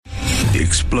The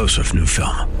explosive new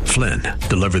film, Flynn,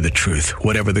 deliver the truth,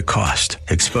 whatever the cost,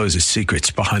 exposes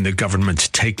secrets behind the government's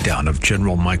takedown of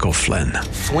General Michael Flynn.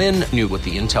 Flynn knew what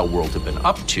the intel world had been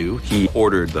up to. He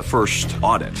ordered the first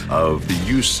audit of the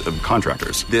use of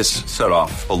contractors. This set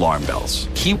off alarm bells.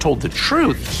 He told the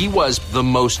truth. He was the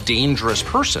most dangerous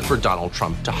person for Donald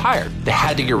Trump to hire. They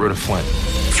had to get rid of Flynn.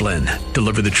 Flynn,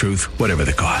 deliver the truth, whatever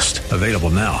the cost. Available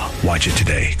now. Watch it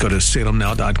today. Go to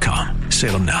salemnow.com.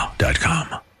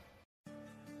 salemnow.com.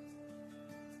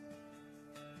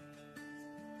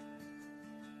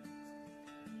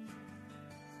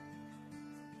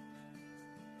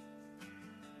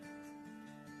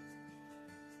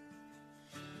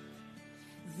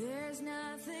 There's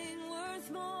nothing worth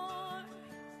more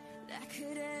that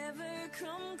could ever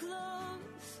come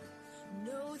close.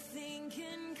 Nothing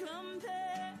can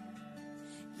compare.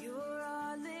 You're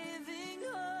our living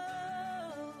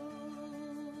hope.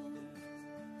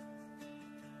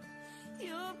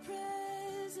 Your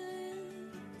presence,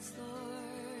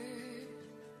 Lord.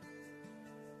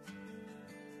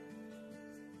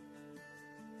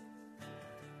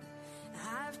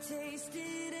 I've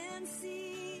tasted and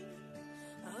seen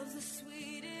of the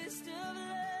sweetest of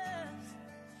loves,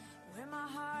 where my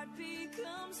heart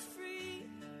becomes free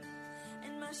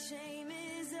and my shame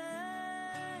is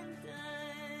undone.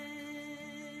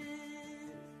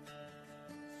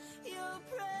 Your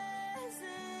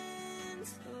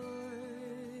presence, Lord.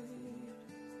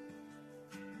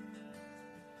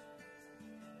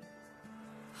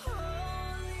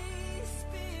 Holy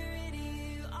Spirit,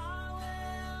 you are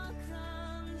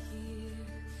welcome here.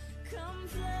 Come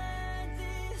flood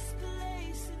this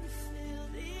place and fill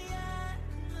the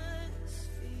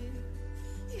atmosphere.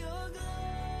 Your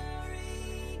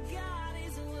glory, God,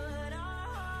 is what our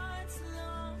hearts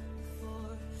long for.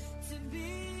 To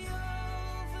be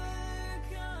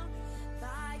overcome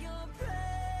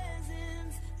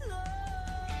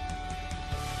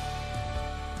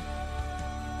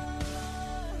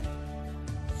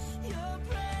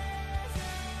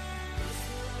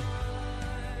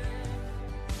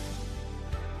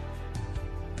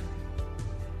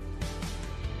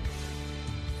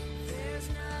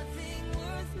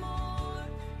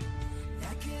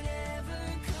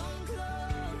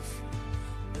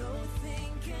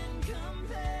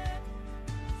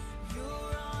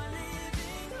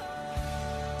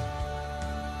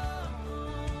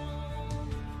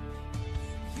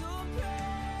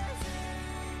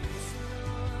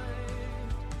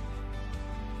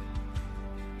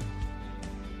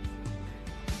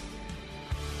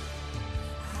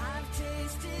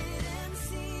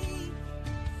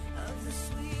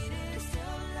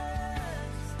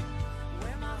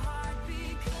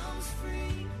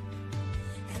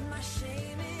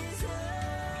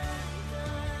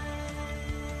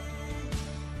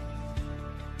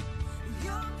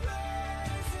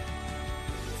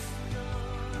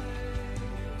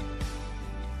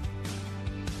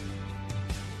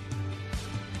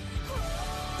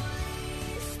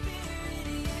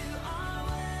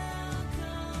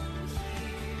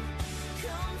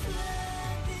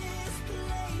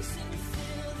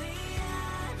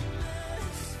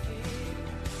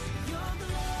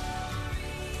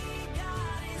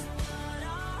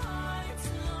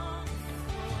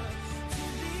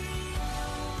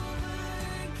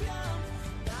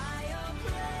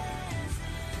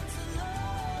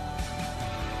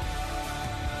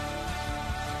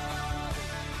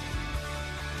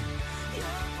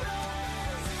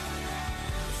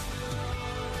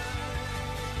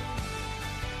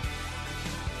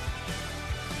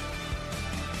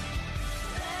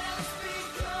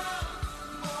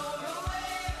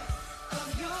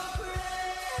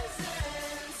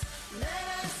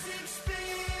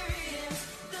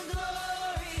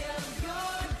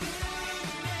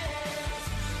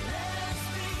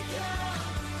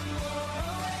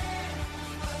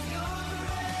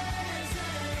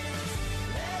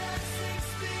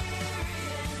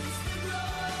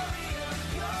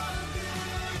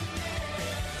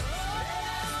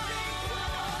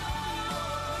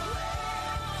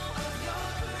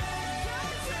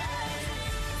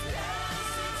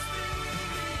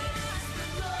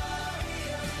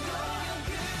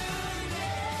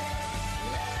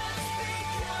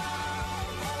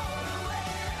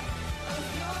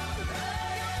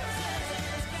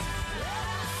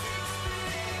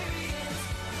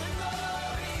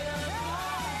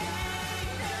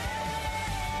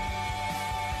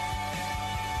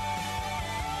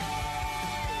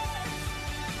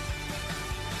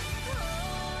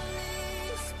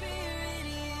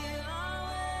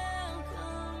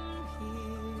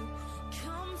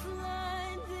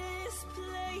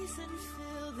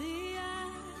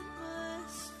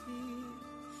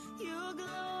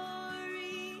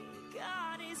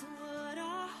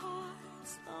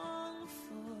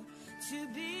to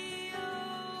be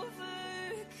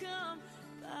overcome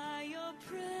by your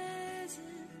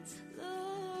presence, Lord.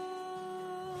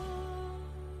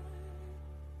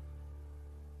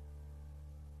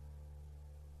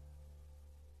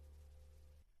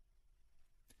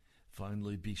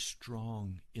 Finally, be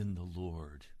strong in the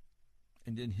Lord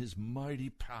and in his mighty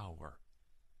power.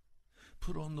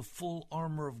 Put on the full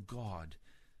armor of God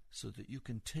so that you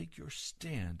can take your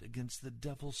stand against the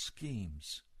devil's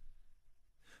schemes.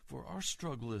 For our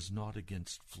struggle is not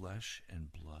against flesh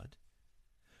and blood,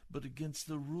 but against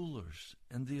the rulers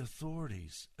and the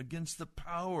authorities, against the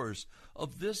powers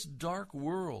of this dark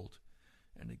world,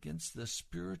 and against the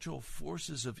spiritual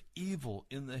forces of evil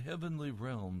in the heavenly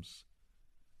realms.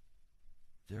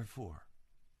 Therefore,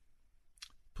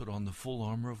 put on the full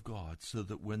armor of God so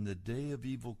that when the day of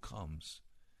evil comes,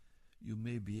 you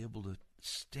may be able to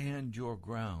stand your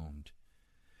ground.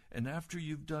 And after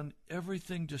you've done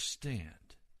everything to stand,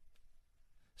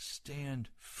 stand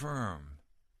firm.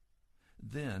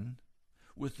 Then,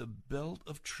 with the belt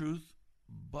of truth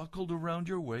buckled around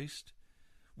your waist,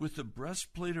 with the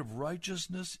breastplate of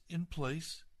righteousness in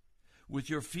place, with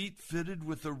your feet fitted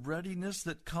with the readiness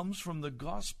that comes from the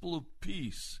gospel of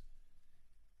peace.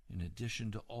 In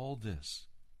addition to all this,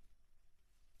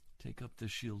 take up the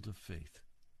shield of faith,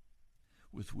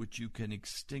 with which you can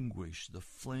extinguish the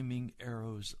flaming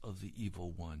arrows of the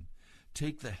evil one.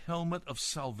 Take the helmet of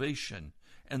salvation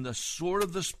and the sword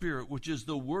of the Spirit, which is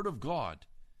the Word of God,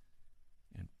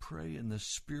 and pray in the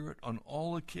Spirit on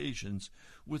all occasions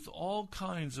with all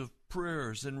kinds of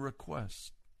prayers and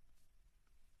requests.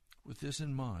 With this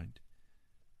in mind,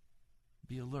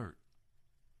 be alert.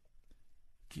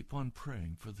 Keep on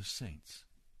praying for the saints.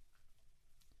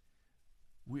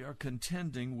 We are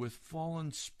contending with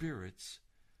fallen spirits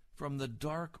from the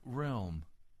dark realm.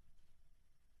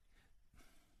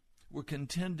 We're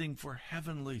contending for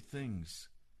heavenly things.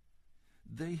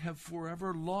 They have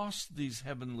forever lost these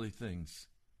heavenly things.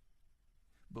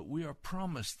 But we are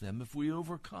promised them if we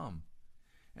overcome.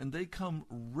 And they come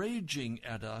raging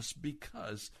at us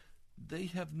because they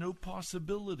have no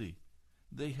possibility.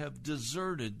 They have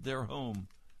deserted their home.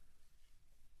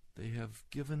 They have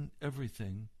given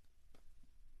everything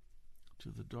to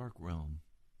the dark realm.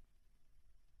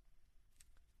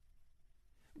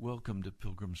 Welcome to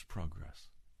Pilgrim's Progress.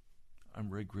 I'm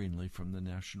Ray Greenlee from the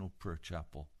National Prayer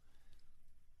Chapel.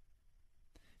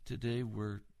 Today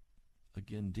we're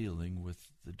again dealing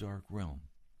with the dark realm.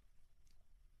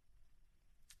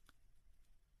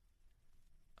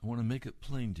 I want to make it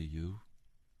plain to you,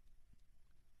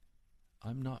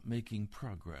 I'm not making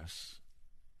progress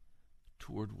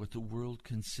toward what the world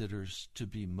considers to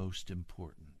be most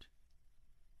important.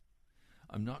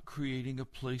 I'm not creating a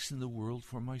place in the world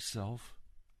for myself.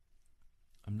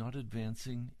 I'm not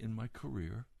advancing in my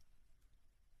career.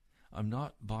 I'm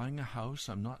not buying a house.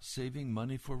 I'm not saving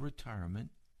money for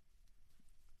retirement.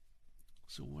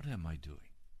 So what am I doing?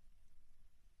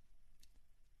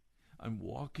 I'm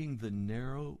walking the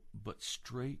narrow but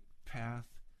straight path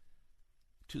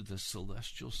to the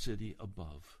celestial city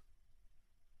above.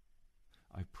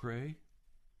 I pray.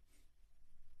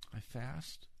 I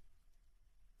fast.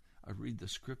 I read the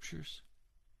scriptures.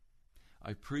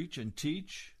 I preach and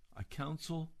teach. I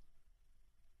counsel.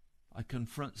 I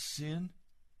confront sin.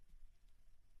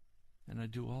 And I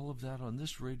do all of that on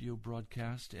this radio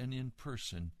broadcast and in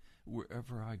person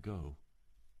wherever I go.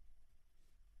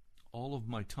 All of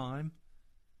my time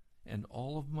and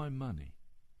all of my money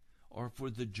are for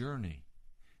the journey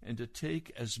and to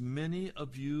take as many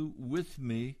of you with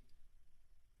me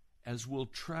as will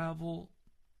travel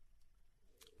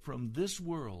from this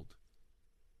world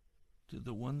to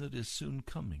the one that is soon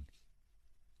coming.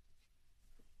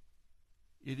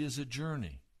 It is a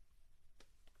journey.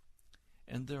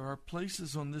 And there are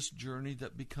places on this journey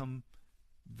that become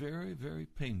very, very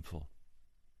painful.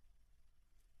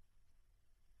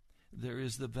 There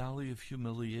is the valley of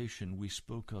humiliation we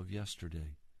spoke of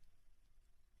yesterday.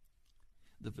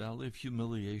 The valley of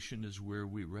humiliation is where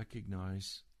we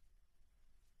recognize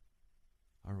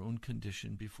our own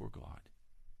condition before God.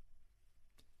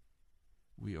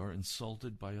 We are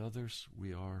insulted by others.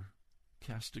 We are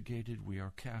castigated. We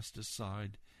are cast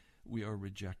aside. We are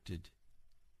rejected.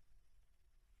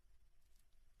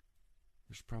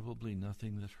 There's probably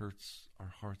nothing that hurts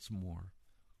our hearts more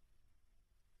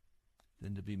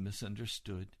than to be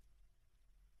misunderstood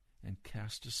and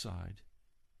cast aside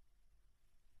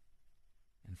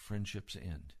and friendships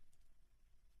end.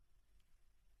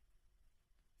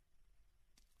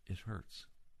 It hurts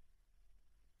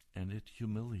and it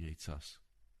humiliates us.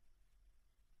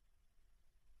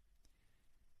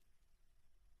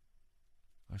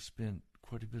 I spent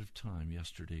quite a bit of time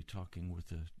yesterday talking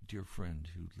with a dear friend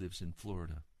who lives in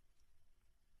Florida.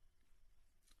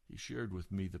 He shared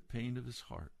with me the pain of his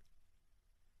heart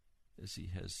as he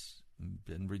has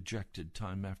been rejected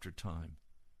time after time.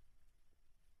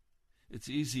 It's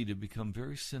easy to become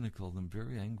very cynical and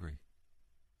very angry.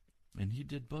 And he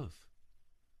did both.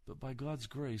 But by God's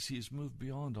grace, he has moved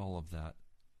beyond all of that.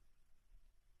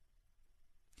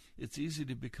 It's easy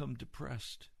to become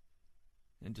depressed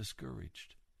and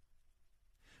discouraged.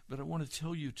 But I want to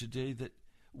tell you today that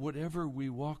whatever we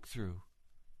walk through,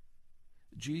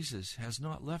 Jesus has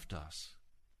not left us.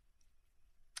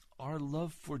 Our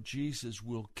love for Jesus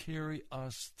will carry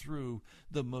us through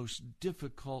the most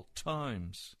difficult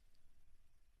times.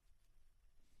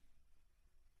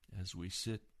 As we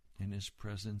sit in his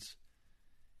presence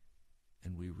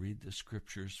and we read the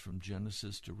scriptures from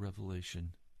Genesis to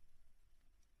Revelation,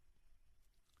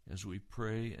 as we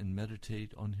pray and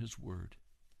meditate on his word,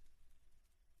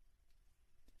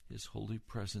 his holy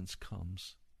presence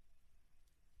comes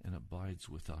and abides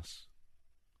with us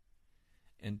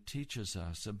and teaches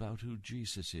us about who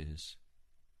Jesus is.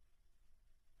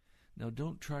 Now,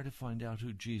 don't try to find out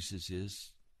who Jesus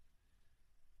is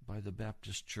by the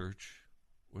Baptist Church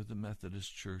or the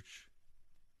Methodist Church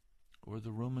or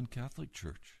the Roman Catholic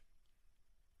Church.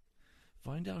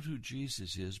 Find out who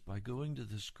Jesus is by going to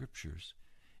the scriptures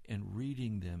and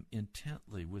reading them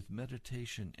intently with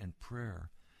meditation and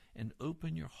prayer, and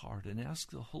open your heart and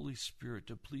ask the Holy Spirit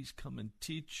to please come and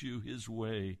teach you his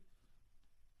way.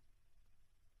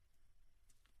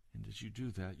 And as you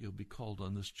do that, you'll be called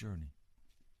on this journey.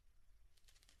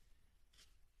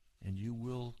 And you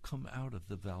will come out of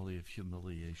the valley of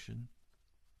humiliation.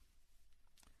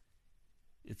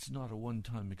 It's not a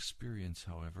one-time experience,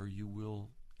 however. You will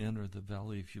enter the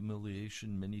valley of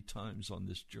humiliation many times on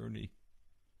this journey.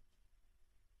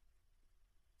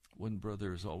 One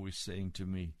brother is always saying to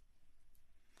me,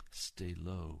 "Stay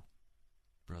low,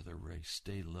 Brother Ray,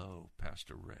 stay low,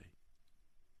 Pastor Ray."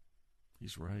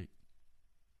 He's right.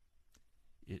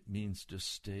 It means to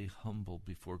stay humble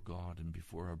before God and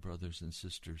before our brothers and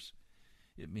sisters.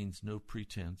 It means no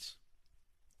pretense,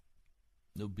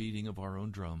 no beating of our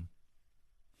own drum.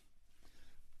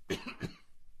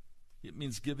 It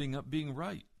means giving up being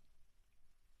right,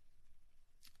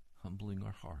 humbling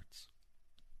our hearts.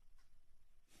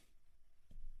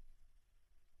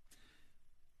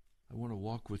 I want to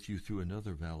walk with you through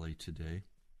another valley today.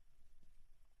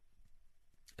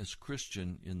 As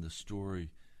Christian in the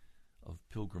story of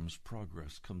Pilgrim's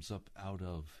Progress comes up out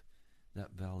of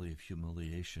that valley of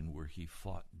humiliation where he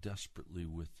fought desperately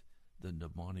with the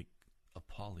demonic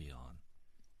Apollyon.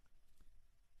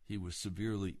 He was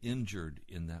severely injured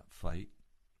in that fight.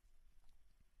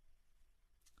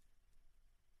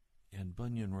 And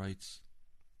Bunyan writes,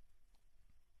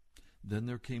 "Then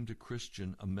there came to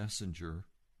Christian a messenger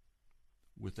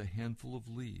with a handful of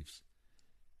leaves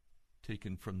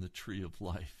taken from the tree of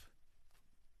life."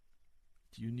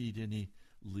 Do you need any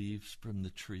leaves from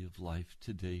the tree of life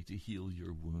today to heal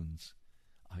your wounds?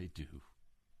 I do.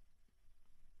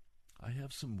 I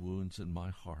have some wounds in my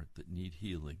heart that need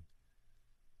healing.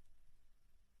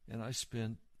 And I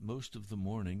spent most of the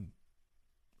morning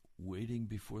waiting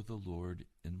before the Lord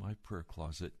in my prayer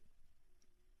closet,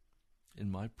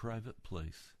 in my private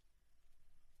place.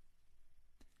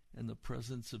 And the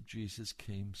presence of Jesus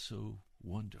came so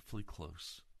wonderfully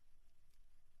close.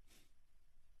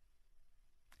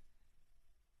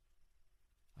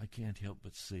 I can't help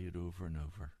but say it over and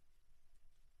over.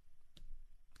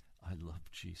 I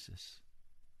love Jesus.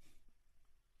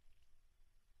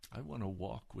 I want to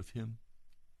walk with him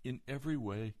in every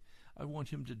way. I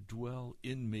want him to dwell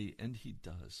in me, and he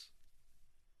does.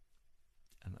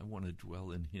 And I want to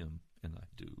dwell in him, and I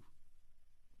do.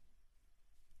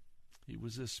 He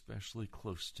was especially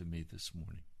close to me this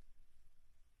morning.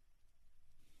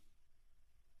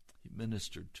 He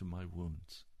ministered to my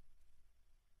wounds.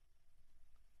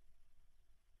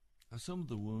 Now, some of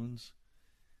the wounds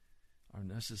are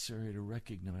necessary to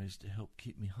recognize to help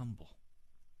keep me humble,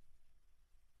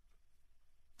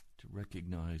 to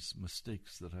recognize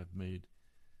mistakes that I've made,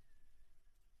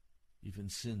 even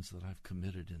sins that I've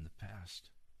committed in the past.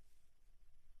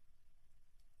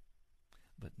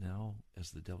 But now,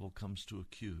 as the devil comes to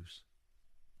accuse,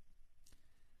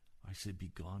 I say, "Be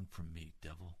gone from me,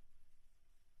 devil.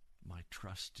 My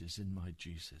trust is in my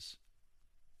Jesus.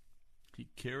 He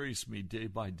carries me day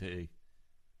by day.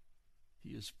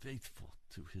 He is faithful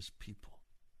to his people."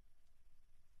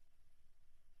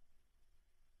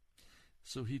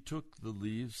 So he took the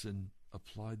leaves and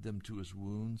applied them to his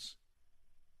wounds,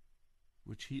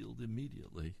 which healed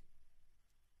immediately.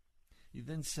 He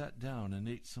then sat down and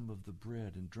ate some of the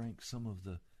bread and drank some of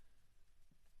the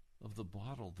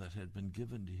bottle that had been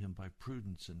given to him by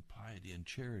prudence and piety and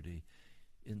charity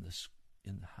in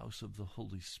the house of the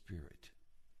Holy Spirit.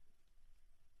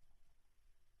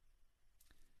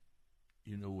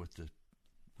 You know what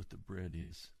the bread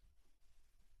is?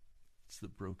 It's the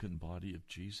broken body of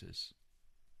Jesus.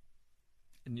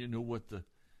 And you know what the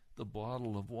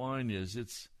bottle of wine is?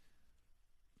 It's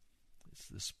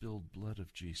the spilled blood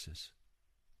of Jesus.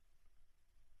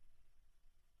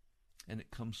 And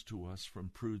it comes to us from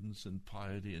prudence and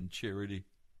piety and charity.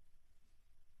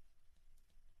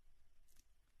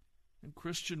 And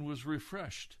Christian was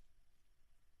refreshed.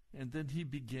 And then he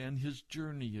began his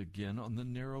journey again on the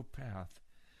narrow path,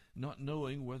 not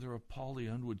knowing whether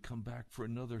Apollyon would come back for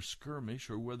another skirmish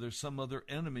or whether some other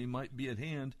enemy might be at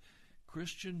hand.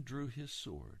 Christian drew his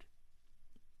sword,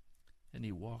 and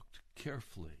he walked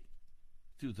carefully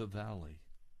through the valley,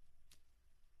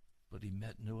 but he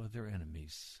met no other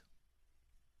enemies.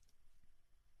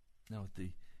 Now at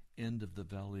the end of the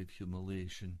valley of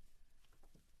humiliation,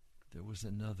 there was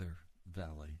another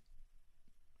valley,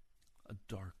 a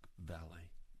dark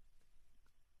valley,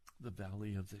 the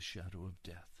valley of the shadow of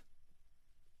death.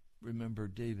 Remember,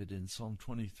 David in Psalm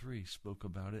 23 spoke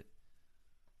about it.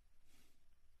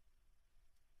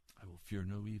 I will fear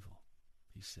no evil,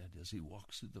 he said, as he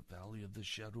walks through the valley of the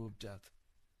shadow of death.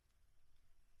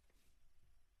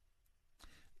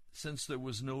 Since there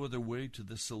was no other way to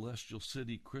the celestial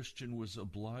city, Christian was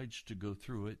obliged to go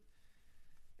through it,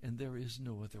 and there is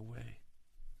no other way.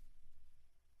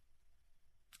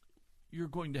 You're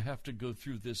going to have to go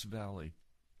through this valley,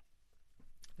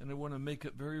 and I want to make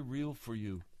it very real for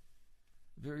you,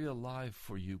 very alive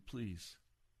for you, please.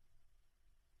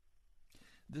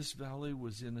 This valley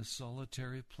was in a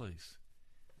solitary place.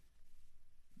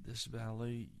 This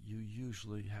valley, you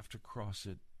usually have to cross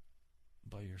it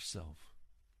by yourself.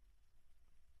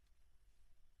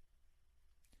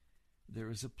 There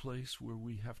is a place where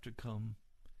we have to come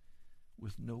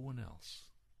with no one else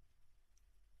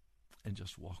and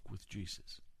just walk with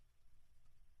Jesus.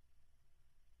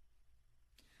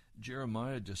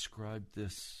 Jeremiah described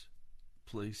this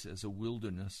place as a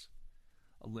wilderness,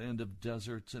 a land of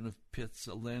deserts and of pits,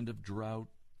 a land of drought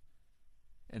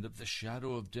and of the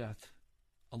shadow of death,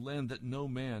 a land that no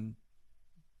man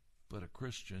but a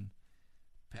Christian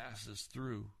passes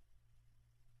through.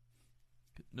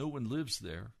 No one lives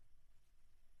there.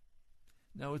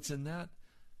 Now it's in that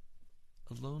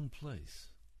alone place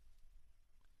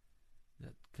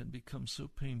that can become so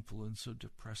painful and so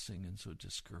depressing and so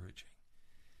discouraging.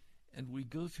 And we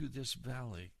go through this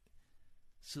valley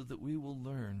so that we will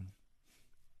learn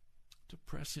to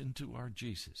press into our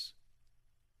Jesus,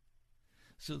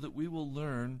 so that we will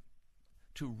learn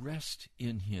to rest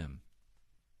in him.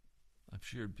 I've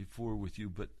shared before with you,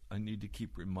 but I need to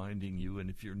keep reminding you, and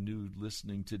if you're new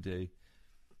listening today,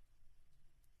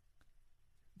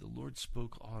 the Lord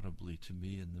spoke audibly to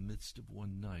me in the midst of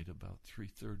one night about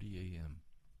 3:30 a.m.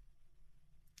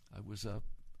 I was up,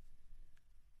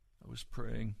 I was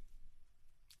praying,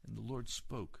 and the Lord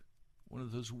spoke. One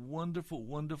of those wonderful,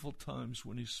 wonderful times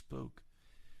when he spoke.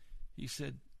 He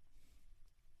said,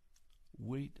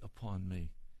 "Wait upon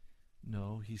me."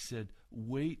 No, he said,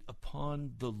 "Wait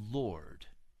upon the Lord."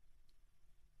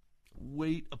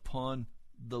 Wait upon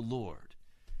the Lord.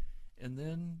 And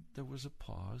then there was a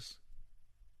pause.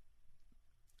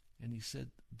 And he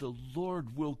said, "The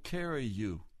Lord will carry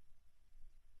you."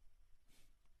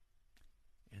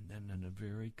 And then in a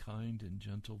very kind and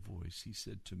gentle voice, he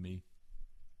said to me,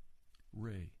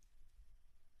 "Ray,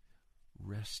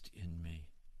 rest in me."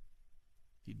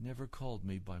 He'd never called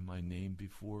me by my name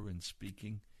before in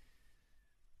speaking,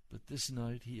 but this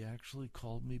night he actually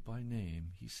called me by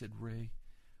name. He said, "Ray,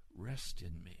 rest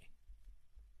in me."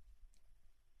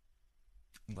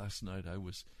 Last night I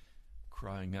was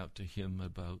crying out to him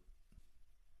about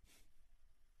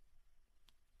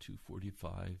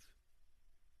 2:45.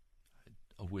 I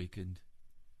awakened.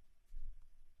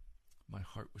 My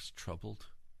heart was troubled.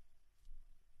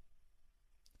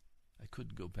 I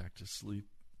couldn't go back to sleep.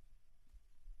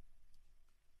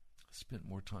 I spent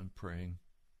more time praying.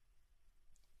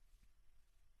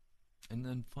 And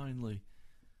then finally,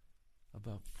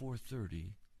 about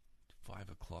 4:30 to 5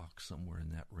 o'clock, somewhere in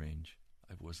that range,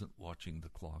 I wasn't watching the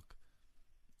clock,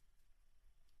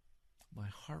 my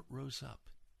heart rose up.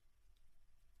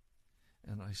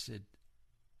 And I said,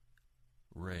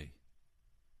 "Ray,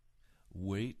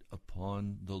 wait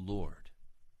upon the Lord."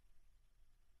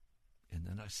 And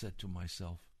then I said to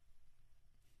myself,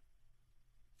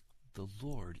 "The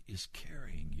Lord is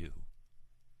carrying you."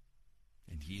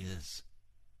 And he is.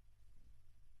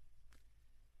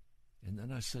 And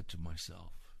then I said to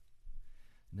myself,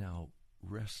 now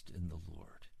rest in the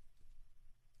Lord.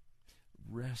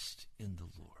 Rest in the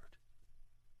Lord.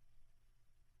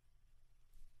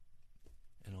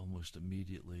 And almost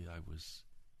immediately I was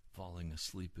falling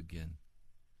asleep again.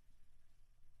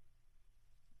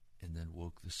 And then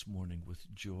woke this morning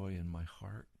with joy in my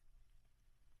heart,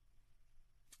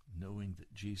 knowing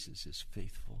that Jesus is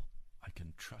faithful. I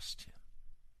can trust him.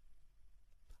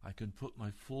 I can put my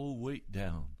full weight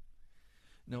down.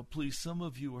 Now, please, some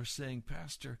of you are saying,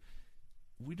 Pastor,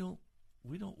 we don't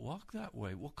walk that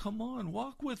way. Well, come on,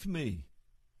 walk with me.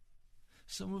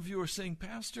 Some of you are saying,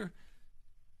 Pastor,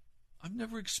 I've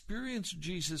never experienced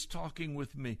Jesus talking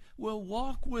with me. Well,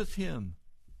 walk with him.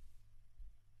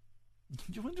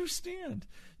 You understand?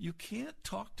 You can't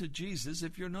talk to Jesus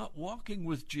if you're not walking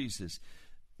with Jesus.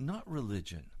 Not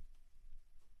religion.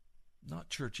 Not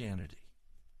churchianity.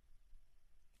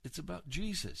 It's about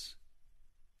Jesus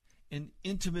and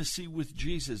intimacy with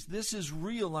Jesus. This is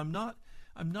real. I'm not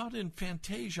in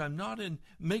fantasia. I'm not in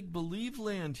make-believe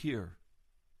land here.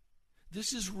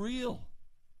 This is real.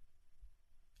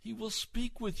 He will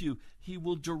speak with you. He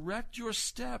will direct your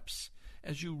steps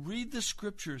as you read the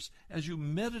scriptures, as you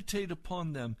meditate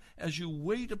upon them, as you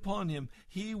wait upon him.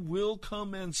 He will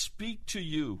come and speak to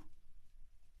you.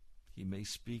 He may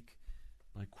speak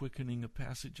by quickening a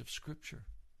passage of scripture.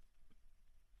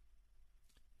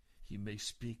 He may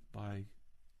speak by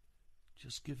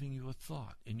just giving you a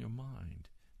thought in your mind.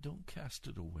 Don't cast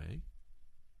it away.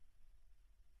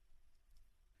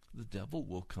 The devil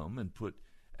will come and put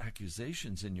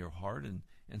accusations in your heart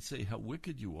and say how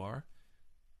wicked you are.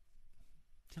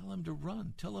 Tell him to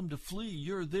run. Tell him to flee.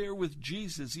 You're there with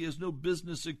Jesus. He has no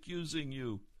business accusing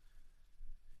you.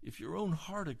 If your own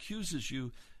heart accuses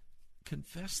you,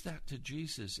 confess that to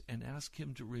Jesus and ask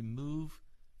him to remove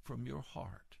from your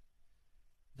heart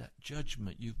that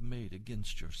judgment you've made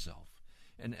against yourself,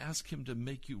 and ask him to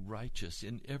make you righteous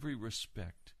in every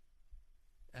respect.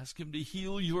 Ask him to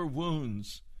heal your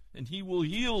wounds, and he will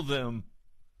heal them.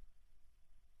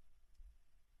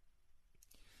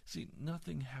 See,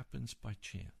 nothing happens by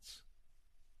chance.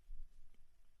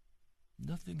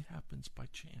 Nothing happens by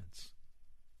chance.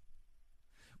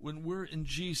 When we're in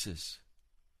Jesus,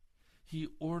 he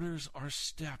orders our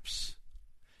steps.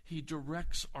 He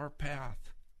directs our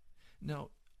path. Now,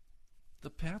 the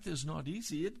path is not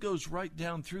easy. It goes right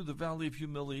down through the valley of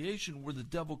humiliation where the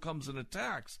devil comes and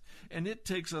attacks. And it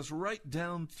takes us right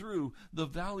down through the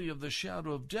valley of the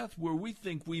shadow of death where we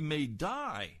think we may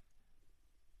die.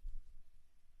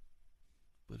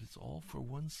 But it's all for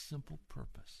one simple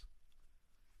purpose: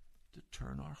 to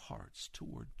turn our hearts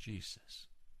toward Jesus,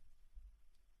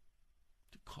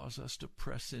 to cause us to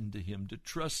press into him, to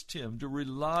trust him, to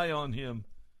rely on him,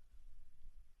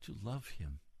 to love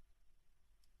him.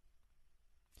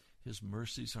 His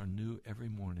mercies are new every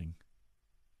morning.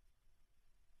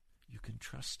 You can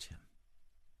trust him.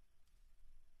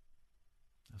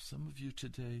 Now, some of you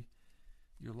today,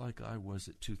 you're like I was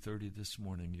at 2:30 this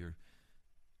morning. You're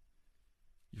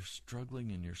struggling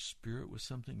in your spirit with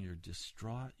something. You're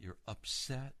distraught. You're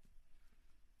upset.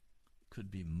 It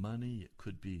could be money. It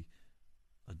could be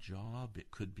a job. It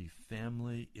could be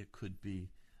family. It could be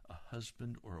a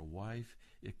husband or a wife.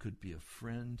 It could be a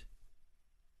friend.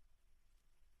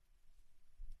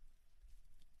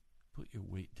 Put your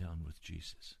weight down with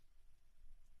Jesus.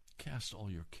 Cast all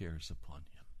your cares upon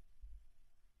him.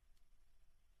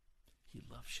 He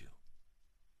loves you.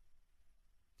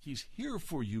 He's here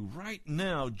for you right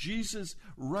now. Jesus,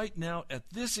 right now, at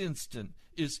this instant,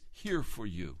 is here for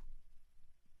you.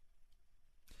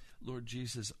 Lord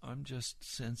Jesus, I'm just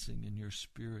sensing in your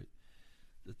spirit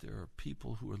that there are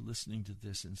people who are listening to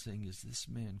this and saying, is this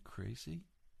man crazy?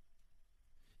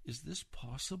 Is this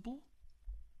possible?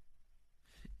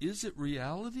 Is it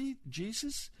reality,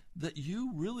 Jesus, that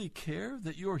you really care,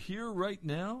 that you're here right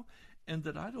now, and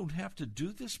that I don't have to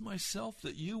do this myself,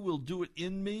 that you will do it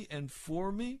in me and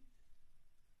for me?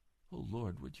 Oh,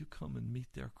 Lord, would you come and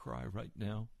meet their cry right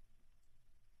now?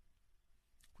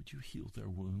 Would you heal their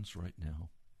wounds right now?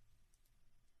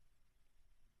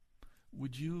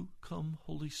 Would you come,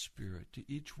 Holy Spirit, to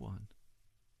each one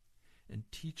and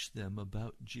teach them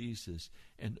about Jesus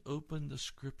and open the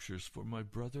scriptures for my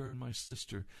brother and my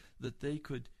sister that they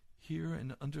could hear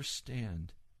and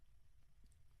understand,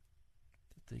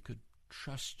 that they could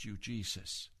trust you,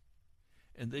 Jesus,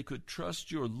 and they could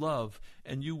trust your love,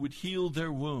 and you would heal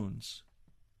their wounds.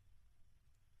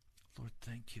 Lord,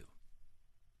 thank you.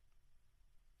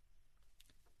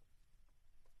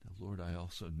 Now, Lord, I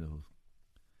also know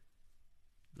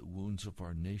the wounds of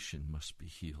our nation must be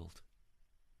healed.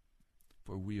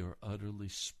 For we are utterly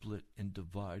split and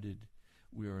divided.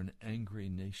 We are an angry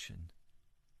nation.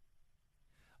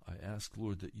 I ask,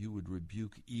 Lord, that you would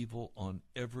rebuke evil on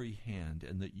every hand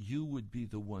and that you would be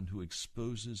the one who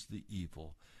exposes the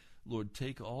evil. Lord,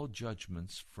 take all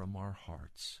judgments from our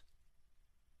hearts.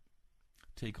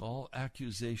 Take all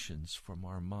accusations from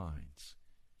our minds.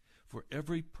 For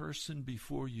every person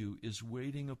before you is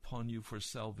waiting upon you for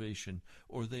salvation,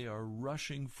 or they are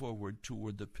rushing forward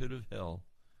toward the pit of hell.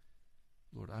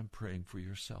 Lord, I'm praying for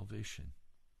your salvation,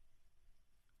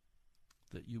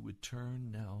 that you would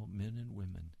turn now men and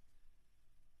women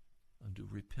unto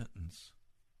repentance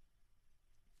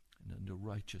and unto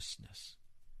righteousness,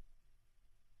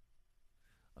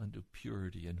 unto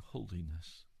purity and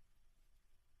holiness,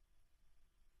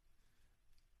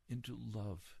 into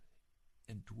love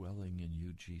and dwelling in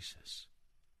you, Jesus,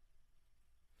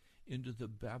 into the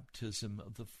baptism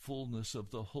of the fullness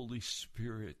of the Holy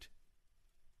Spirit.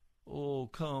 Oh,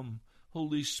 come,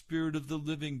 Holy Spirit of the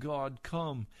living God,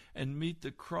 come and meet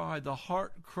the cry, the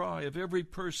heart cry of every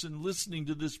person listening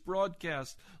to this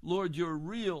broadcast. Lord, you're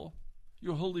real.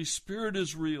 Your Holy Spirit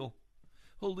is real.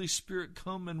 Holy Spirit,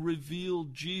 come and reveal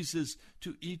Jesus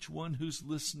to each one who's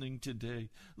listening today.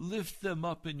 Lift them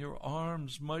up in your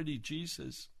arms, mighty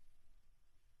Jesus.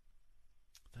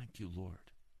 Thank you,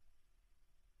 Lord.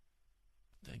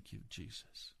 Thank you,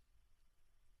 Jesus.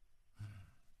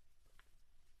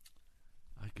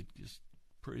 I could just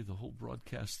pray the whole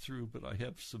broadcast through, but I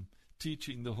have some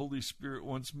teaching the Holy Spirit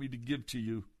wants me to give to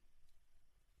you.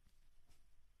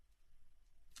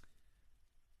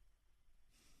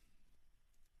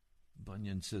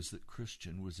 Bunyan says that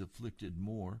Christian was afflicted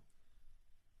more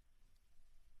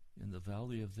in the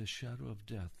valley of the shadow of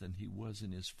death than he was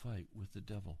in his fight with the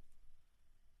devil.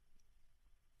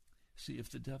 See,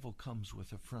 if the devil comes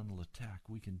with a frontal attack,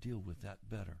 we can deal with that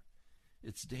better.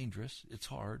 It's dangerous, it's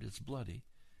hard, it's bloody,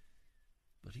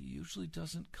 but he usually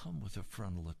doesn't come with a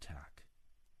frontal attack.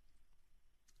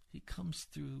 He comes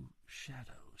through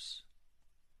shadows.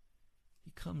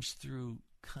 He comes through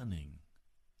cunning,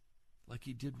 like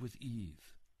he did with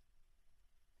Eve.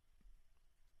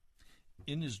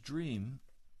 In his dream,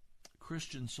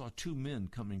 Christian saw two men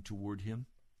coming toward him,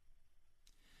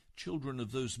 children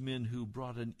of those men who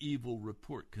brought an evil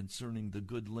report concerning the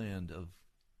good land of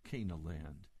Canaan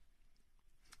land.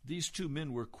 These two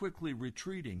men were quickly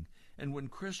retreating, and when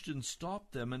Christian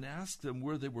stopped them and asked them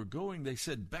where they were going, they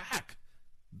said, "Back!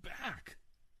 Back!"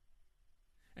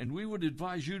 And we would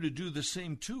advise you to do the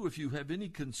same too if you have any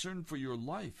concern for your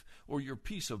life or your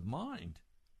peace of mind.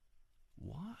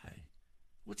 Why?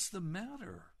 What's the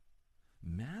matter?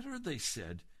 Matter, they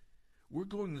said. We're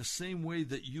going the same way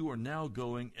that you are now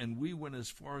going, and we went as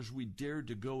far as we dared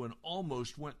to go and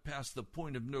almost went past the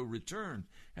point of no return.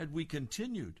 Had we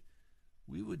continued,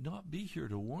 we would not be here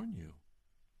to warn you.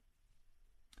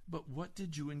 But what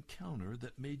did you encounter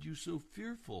that made you so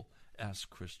fearful? Asked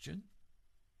Christian.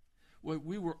 Well,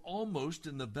 we were almost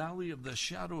in the valley of the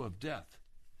shadow of death.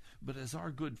 But as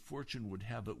our good fortune would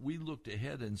have it, we looked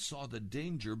ahead and saw the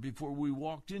danger before we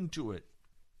walked into it.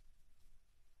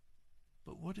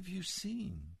 But what have you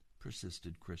seen?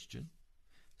 Persisted Christian.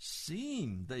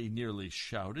 Seen, they nearly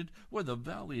shouted. Why, the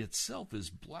valley itself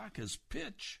is black as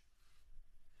pitch.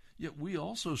 Yet we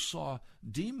also saw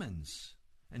demons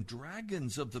and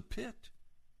dragons of the pit.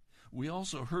 We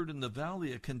also heard in the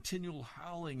valley a continual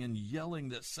howling and yelling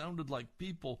that sounded like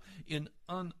people in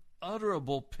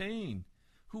unutterable pain,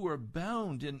 who are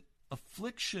bound in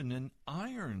affliction and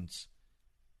irons.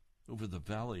 Over the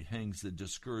valley hangs the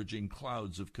discouraging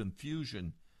clouds of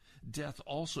confusion. Death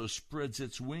also spreads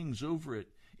its wings over it.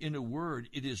 In a word,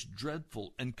 it is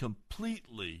dreadful and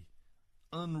completely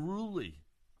unruly.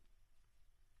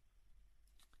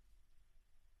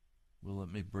 Well, let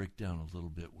me break down a little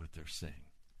bit what they're saying.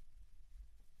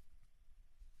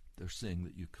 They're saying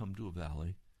that you come to a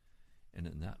valley, and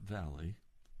in that valley,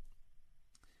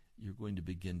 you're going to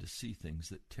begin to see things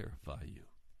that terrify you.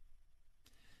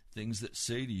 Things that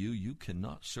say to you, you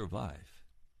cannot survive.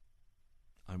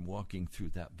 I'm walking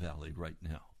through that valley right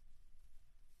now.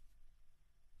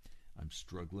 I'm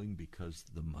struggling because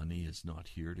the money is not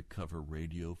here to cover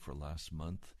radio for last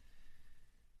month.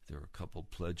 There are a couple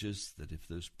pledges that if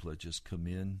those pledges come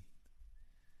in,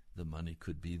 the money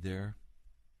could be there.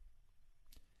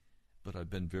 But I've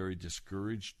been very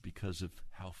discouraged because of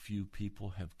how few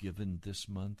people have given this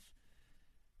month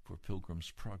for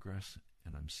Pilgrim's Progress.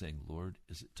 And I'm saying, Lord,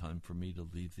 is it time for me to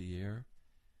leave the air?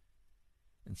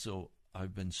 And so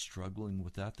I've been struggling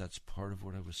with that. That's part of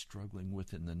what I was struggling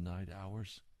with in the night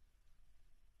hours.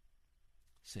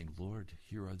 Saying, Lord,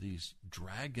 here are these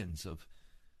dragons of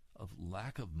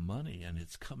lack of money, and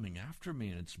it's coming after me,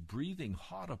 and it's breathing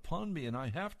hot upon me, and I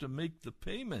have to make the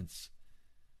payments.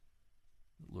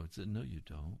 The Lord said, no, you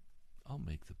don't. I'll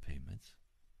make the payments.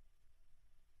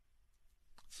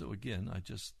 So again, I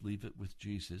just leave it with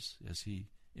Jesus as he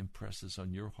impresses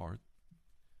on your heart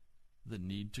the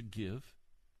need to give.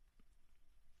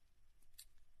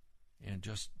 And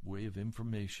just way of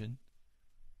information,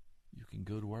 you can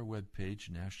go to our webpage,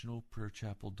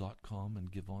 nationalprayerchapel.com,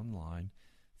 and give online.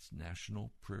 It's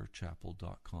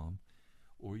nationalprayerchapel.com.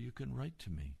 Or you can write to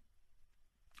me.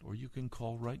 Or you can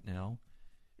call right now,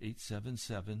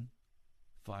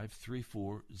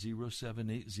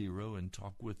 877-534-0780, and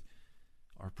talk with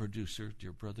our producer,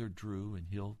 dear brother Drew, and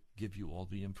he'll give you all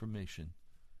the information.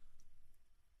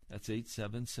 That's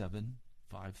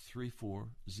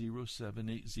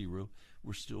 877-534-0780.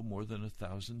 We're still more than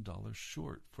 $1,000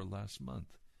 short for last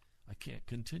month. I can't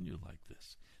continue like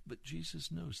this. But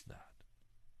Jesus knows that.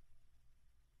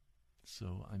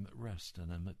 So I'm at rest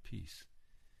and I'm at peace.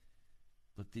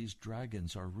 But these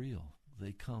dragons are real.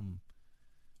 They come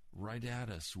right at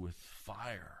us with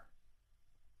fire.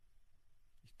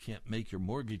 You can't make your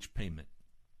mortgage payment.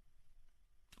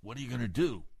 What are you going to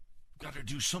do? Got to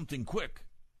do something quick.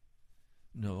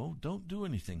 No, don't do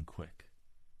anything quick.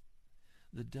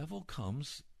 The devil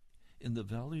comes in the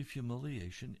valley of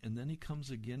humiliation, and then he comes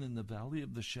again in the valley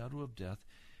of the shadow of death,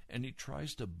 and he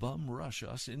tries to bum rush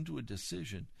us into a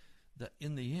decision that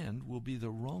in the end will be the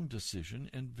wrong decision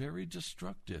and very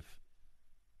destructive.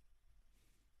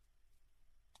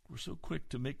 We're so quick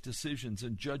to make decisions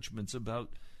and judgments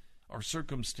about our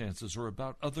circumstances or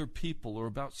about other people or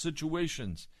about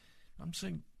situations. I'm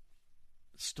saying,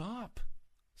 stop.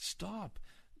 Stop.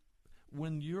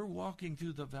 When you're walking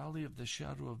through the valley of the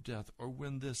shadow of death, or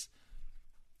when this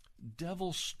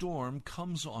devil storm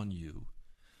comes on you,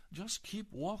 just keep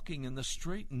walking in the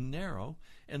straight and narrow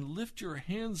and lift your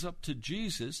hands up to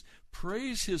Jesus,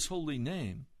 praise his holy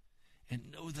name,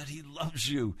 and know that he loves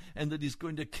you and that he's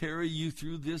going to carry you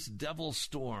through this devil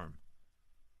storm.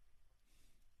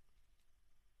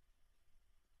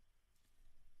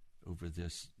 Over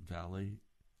this valley,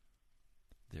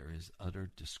 there is utter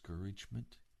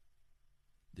discouragement.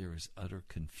 There is utter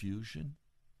confusion.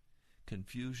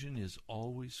 Confusion is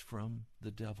always from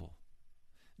the devil.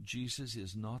 Jesus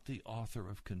is not the author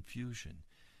of confusion.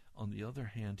 On the other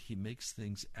hand, he makes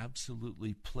things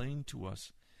absolutely plain to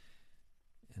us.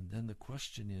 And then the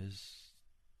question is,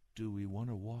 do we want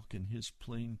to walk in his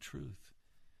plain truth?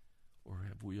 Or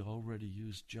have we already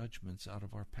used judgments out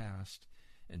of our past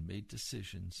and made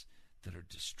decisions that are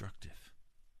destructive,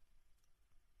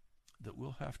 that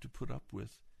we'll have to put up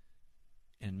with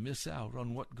and miss out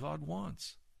on what God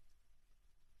wants?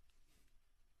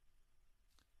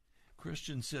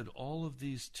 Christian said, all of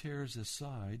these tears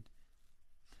aside,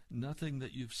 nothing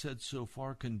that you've said so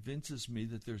far convinces me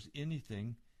that there's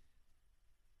anything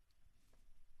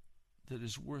that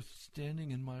is worth standing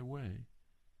in my way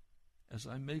as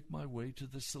I make my way to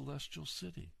the celestial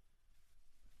city.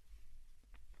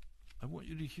 I want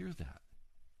you to hear that.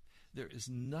 There is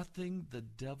nothing the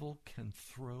devil can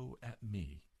throw at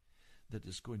me that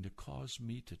is going to cause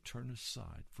me to turn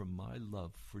aside from my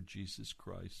love for Jesus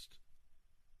Christ.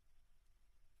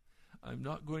 I'm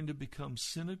not going to become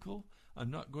cynical.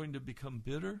 I'm not going to become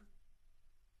bitter.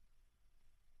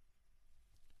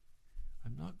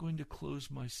 I'm not going to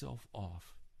close myself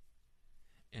off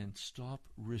and stop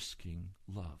risking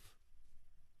love.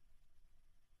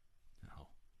 Now,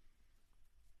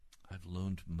 I've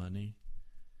loaned money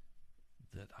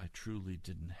that I truly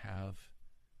didn't have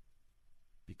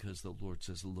because the Lord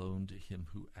says, loan to him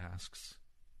who asks,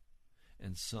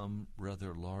 and some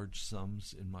rather large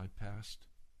sums in my past,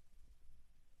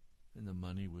 and the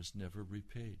money was never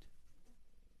repaid.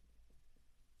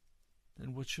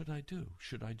 Then what should I do?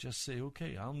 Should I just say,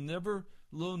 okay, I'll never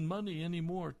loan money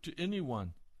anymore to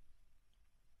anyone?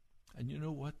 And you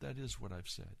know what? That is what I've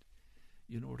said.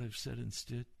 You know what I've said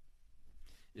instead?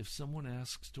 If someone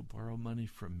asks to borrow money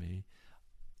from me,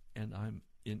 and I'm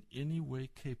in any way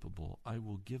capable, I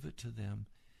will give it to them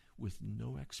with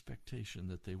no expectation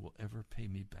that they will ever pay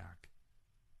me back.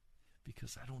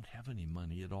 Because I don't have any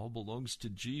money. It all belongs to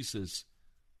Jesus.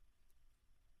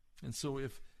 And so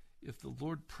if the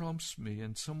Lord prompts me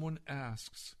and someone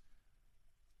asks,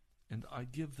 and I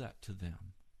give that to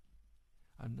them,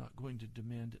 I'm not going to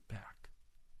demand it back.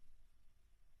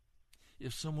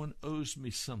 If someone owes me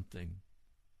something,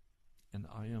 and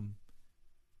I am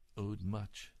owed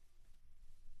much,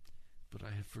 but I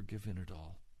have forgiven it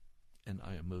all, and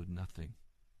I am owed nothing.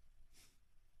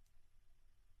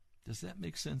 Does that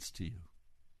make sense to you?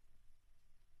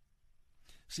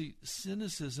 See,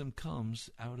 cynicism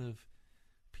comes out of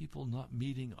people not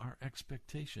meeting our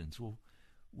expectations. Well,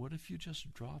 what if you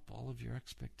just drop all of your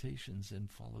expectations and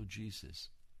follow Jesus?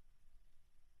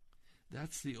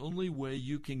 That's the only way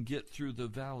you can get through the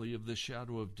valley of the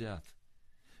shadow of death.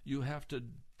 You have to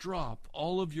drop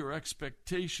all of your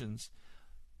expectations,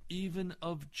 even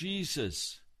of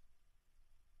Jesus,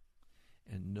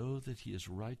 and know that he is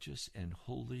righteous and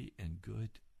holy and good,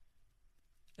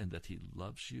 and that he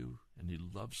loves you and he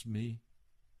loves me,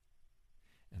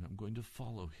 and I'm going to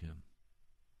follow him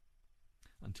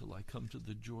until I come to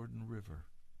the Jordan River,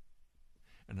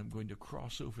 and I'm going to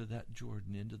cross over that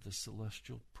Jordan into the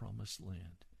celestial promised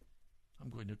land. I'm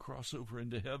going to cross over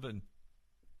into heaven.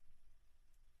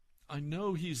 I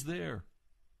know he's there.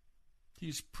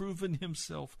 He's proven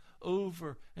himself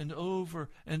over and over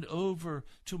and over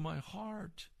to my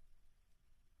heart.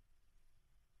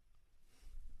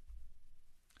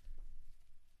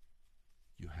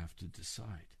 You have to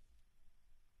decide.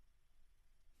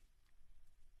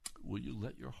 Will you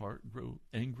let your heart grow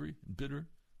angry, bitter,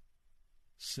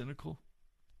 cynical?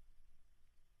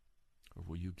 Or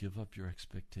will you give up your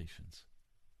expectations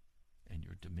and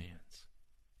your demands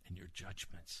and your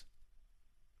judgments?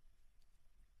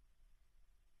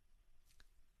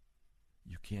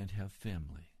 You can't have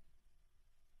family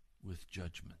with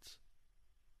judgments.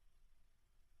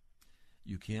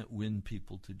 You can't win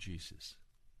people to Jesus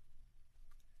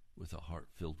with a heart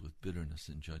filled with bitterness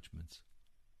and judgments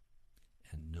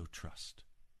and no trust.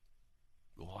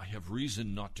 Oh, I have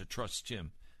reason not to trust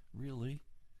him. Really?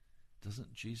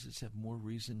 Doesn't Jesus have more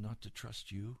reason not to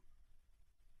trust you?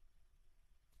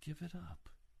 Give it up.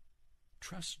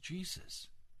 Trust Jesus.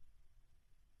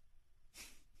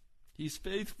 He's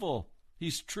faithful.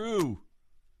 He's true.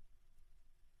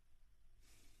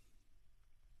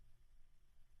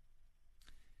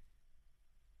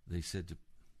 They said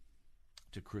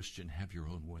to Christian, have your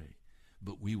own way,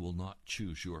 but we will not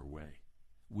choose your way.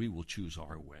 We will choose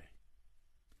our way.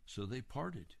 So they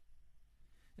parted.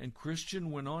 And Christian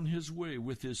went on his way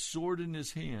with his sword in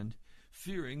his hand,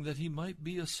 fearing that he might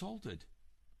be assaulted.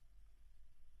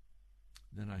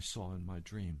 Then I saw in my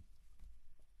dream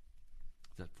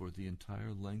that for the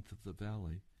entire length of the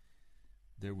valley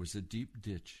there was a deep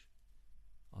ditch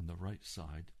on the right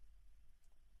side.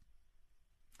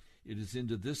 It is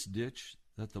into this ditch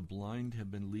that the blind have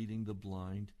been leading the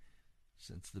blind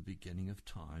since the beginning of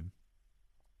time,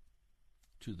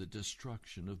 to the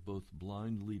destruction of both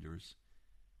blind leaders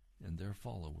and their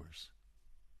followers.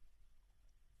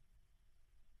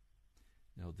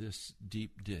 Now this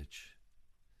deep ditch,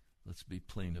 let's be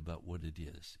plain about what it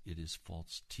is. It is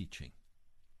false teaching.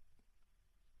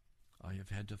 I have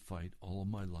had to fight all of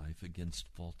my life against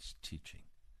false teaching.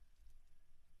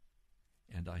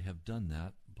 And I have done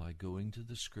that by going to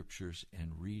the scriptures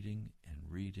and reading and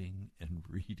reading and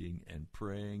reading and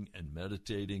praying and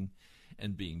meditating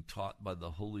and being taught by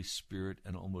the Holy Spirit,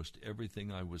 and almost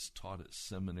everything I was taught at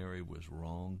seminary was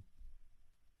wrong.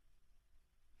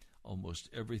 Almost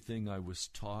everything I was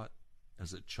taught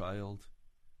as a child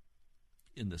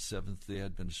in the Seventh-day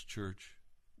Adventist Church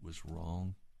was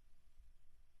wrong.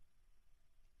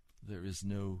 There is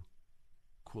no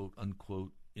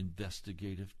quote-unquote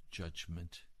investigative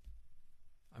judgment.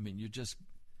 I mean,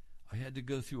 I had to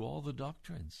go through all the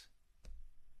doctrines.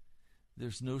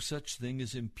 There's no such thing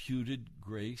as imputed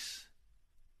grace.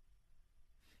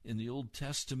 In the Old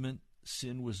Testament,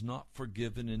 sin was not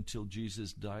forgiven until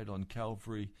Jesus died on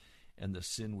Calvary and the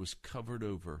sin was covered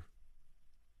over.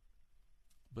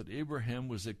 But Abraham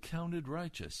was accounted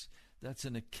righteous. That's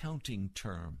an accounting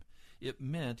term. It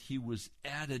meant he was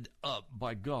added up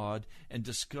by God and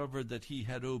discovered that he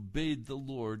had obeyed the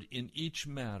Lord in each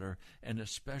matter, and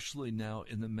especially now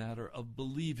in the matter of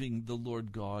believing the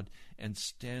Lord God and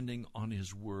standing on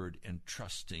his word and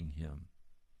trusting him.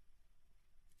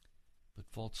 But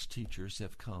false teachers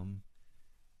have come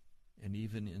and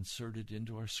even inserted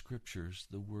into our scriptures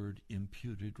the word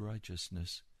imputed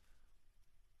righteousness,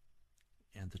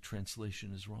 and the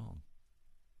translation is wrong.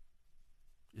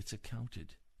 It's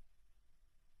accounted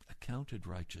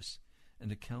righteous.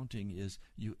 And accounting is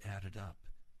you add it up.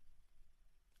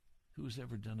 Who's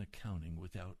ever done accounting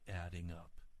without adding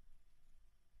up?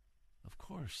 Of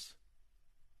course.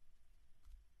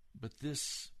 But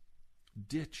this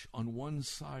ditch on one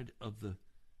side of the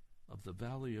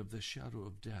valley of the shadow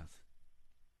of death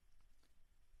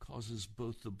causes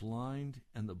both the blind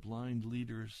and the blind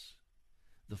leaders,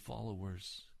 the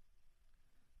followers,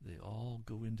 they all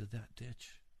go into that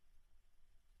ditch.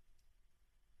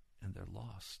 And they're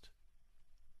lost.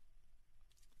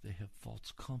 They have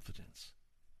false confidence.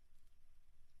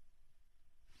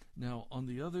 Now, on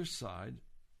the other side,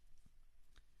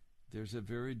 there's a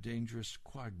very dangerous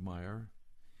quagmire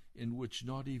in which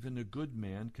not even a good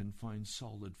man can find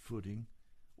solid footing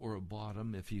or a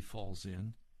bottom if he falls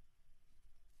in.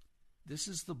 This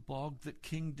is the bog that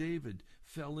King David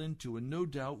fell into, and no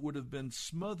doubt would have been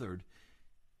smothered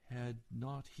had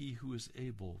not he who is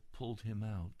able pulled him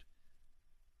out.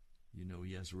 You know,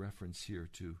 he has reference here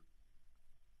to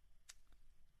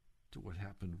what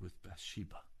happened with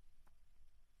Bathsheba.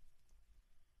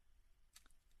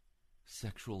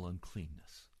 Sexual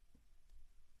uncleanness.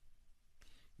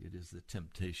 It is the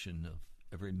temptation of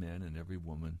every man and every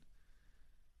woman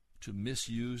to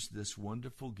misuse this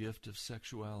wonderful gift of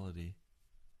sexuality,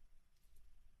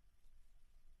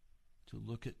 to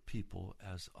look at people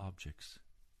as objects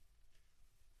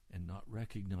and not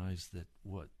recognize that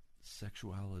what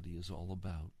sexuality is all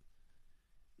about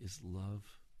is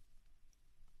love,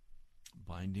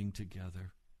 binding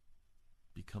together,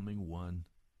 becoming one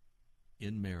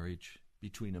in marriage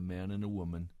between a man and a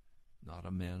woman, not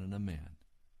a man and a man.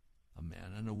 A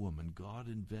man and a woman. God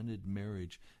invented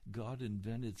marriage. God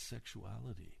invented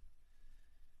sexuality.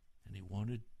 And he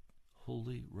wanted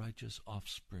holy, righteous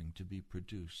offspring to be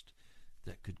produced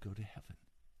that could go to heaven,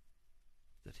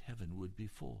 that heaven would be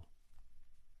full.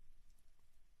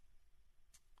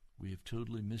 We have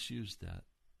totally misused that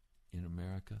in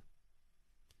America.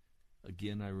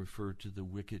 Again, I refer to the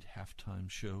Wicked halftime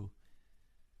show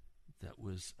that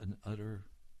was an utter,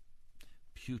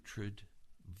 putrid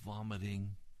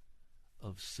vomiting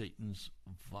of Satan's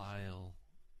vile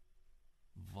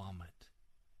vomit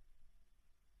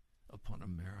upon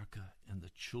America and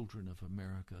the children of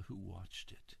America who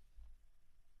watched it.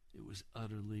 It was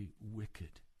utterly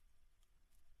wicked.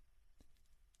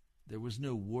 There was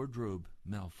no wardrobe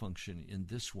malfunction in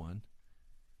this one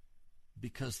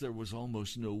because there was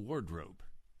almost no wardrobe.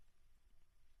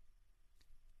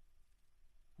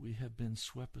 We have been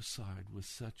swept aside with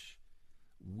such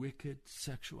wicked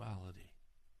sexuality,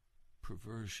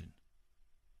 perversion,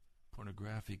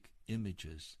 pornographic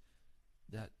images.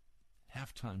 That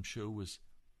halftime show was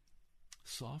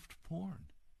soft porn.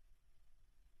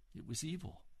 It was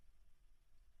evil.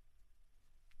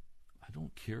 I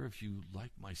don't care if you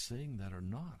like my saying that or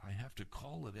not. I have to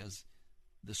call it as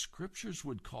the scriptures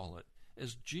would call it,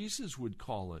 as Jesus would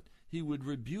call it. He would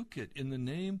rebuke it in the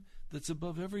name that's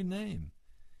above every name.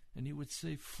 And he would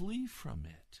say, flee from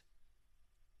it.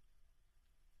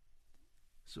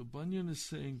 So Bunyan is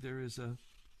saying there is a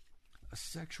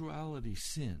sexuality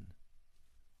sin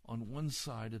on one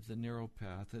side of the narrow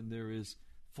path, and there is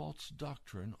false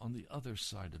doctrine on the other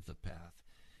side of the path.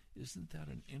 Isn't that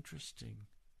an interesting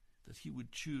that he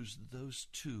would choose those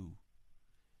two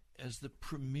as the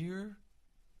premier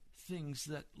things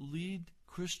that lead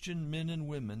Christian men and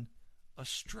women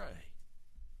astray?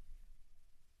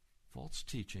 False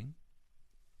teaching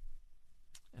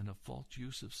and a false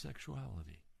use of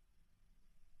sexuality.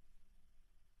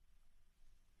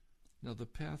 Now the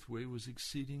pathway was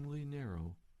exceedingly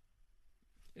narrow,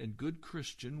 and good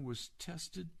Christian was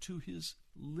tested to his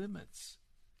limits.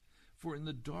 For in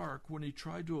the dark, when he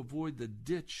tried to avoid the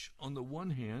ditch on the one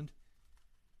hand,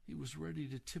 he was ready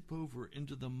to tip over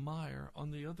into the mire on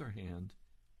the other hand.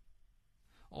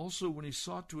 Also, when he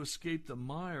sought to escape the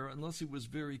mire, unless he was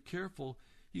very careful,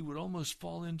 he would almost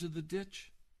fall into the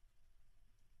ditch.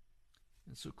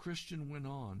 And so Christian went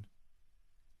on,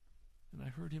 and I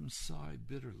heard him sigh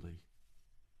bitterly.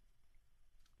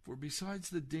 For besides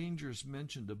the dangers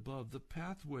mentioned above, the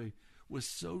pathway was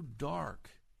so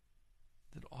dark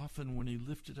that often when he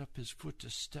lifted up his foot to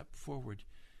step forward,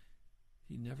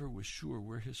 he never was sure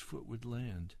where his foot would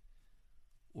land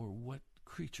or what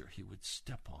creature he would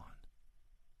step on.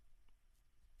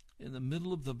 In the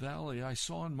middle of the valley, I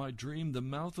saw in my dream the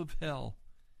mouth of hell,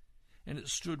 and it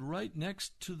stood right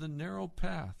next to the narrow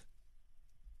path.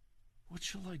 What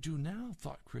shall I do now?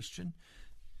 Thought Christian.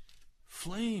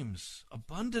 Flames,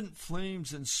 abundant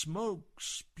flames and smoke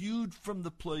spewed from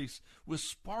the place with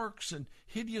sparks and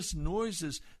hideous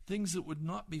noises, things that would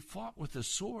not be fought with a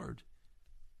sword.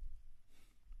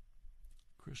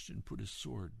 Christian put his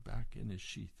sword back in his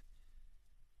sheath,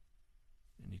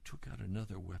 and he took out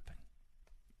another weapon,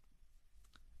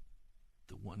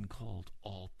 the one called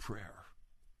all prayer.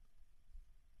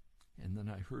 And then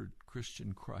I heard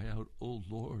Christian cry out, "O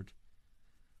Lord,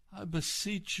 I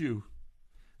beseech you,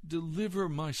 deliver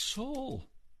my soul."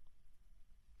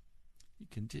 He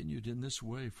continued in this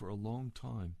way for a long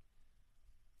time,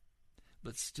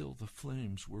 but still the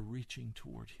flames were reaching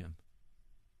toward him.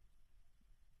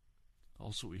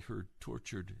 Also he heard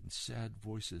tortured and sad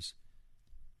voices,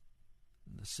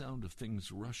 and the sound of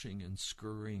things rushing and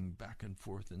scurrying back and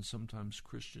forth, and sometimes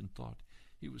Christian thought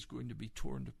he was going to be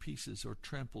torn to pieces or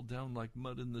trampled down like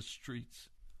mud in the streets.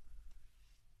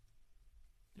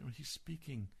 You know, he's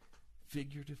speaking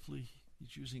figuratively,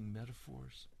 he's using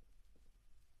metaphors.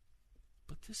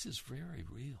 But this is very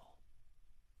real.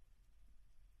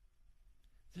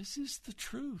 This is the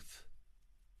truth.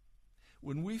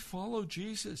 When we follow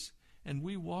Jesus and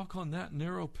we walk on that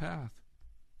narrow path,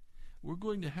 we're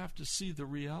going to have to see the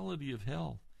reality of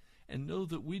hell and know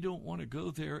that we don't want to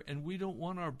go there, and we don't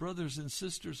want our brothers and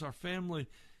sisters, our family,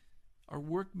 our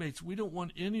workmates, we don't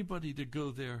want anybody to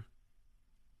go there.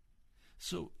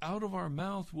 So out of our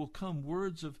mouth will come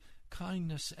words of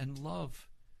kindness and love,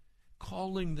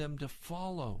 calling them to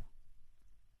follow.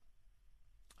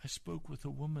 I spoke with a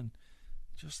woman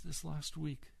just this last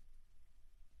week.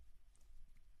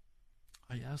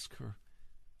 I asked her,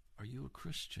 "Are you a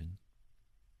Christian?"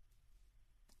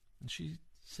 And she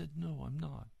said, "No, I'm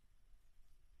not."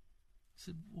 I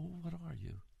said, "Well, what are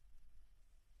you?"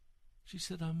 She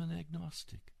said, "I'm an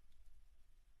agnostic."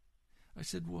 I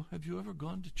said, "Well, have you ever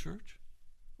gone to church?"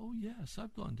 "Oh, yes,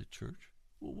 I've gone to church."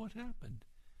 "Well, what happened?"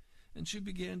 And she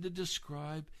began to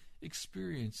describe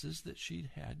experiences that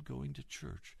she'd had going to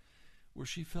church, where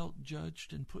she felt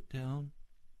judged and put down,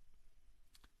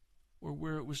 or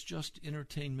where it was just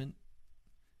entertainment,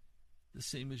 the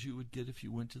same as you would get if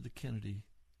you went to the Kennedy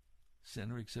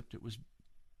Center, except it was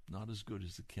not as good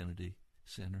as the Kennedy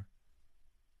Center.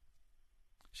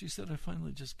 She said, "I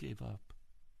finally just gave up."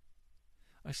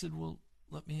 I said, "Well,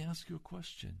 let me ask you a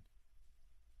question.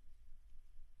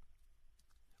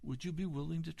 Would you be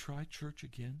willing to try church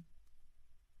again?"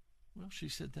 Well, she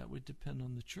said that would depend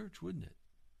on the church, wouldn't it?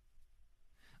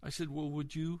 I said, "Well,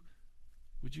 would you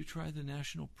try the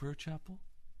National Prayer Chapel?"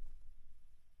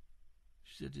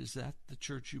 She said, "Is that the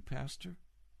church you pastor?"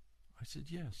 I said,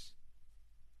 "Yes."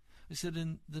 I said,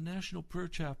 "And the National Prayer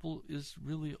Chapel is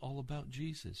really all about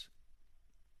Jesus.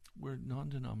 We're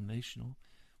non-denominational.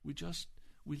 We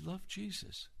love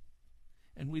Jesus.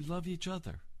 And we love each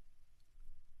other.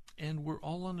 And we're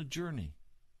all on a journey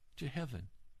to heaven."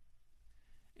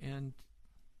 And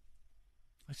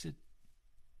I said,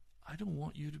 "I don't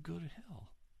want you to go to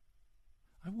hell.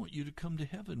 I want you to come to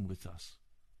heaven with us."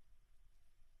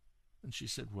 And she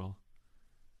said, "Well,"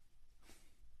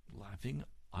 laughing,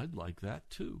 "I'd like that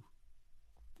too."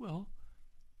 "Well,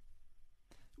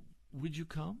 would you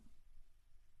come?"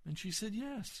 And she said,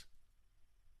 "Yes."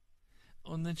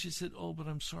 And then she said, "Oh, but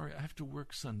I'm sorry, I have to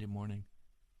work Sunday morning."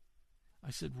 I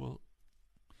said, "Well,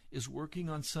 is working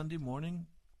on Sunday morning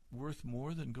worth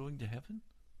more than going to heaven?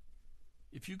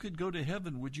 If you could go to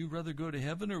heaven, would you rather go to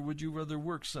heaven, or would you rather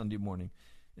work Sunday morning?"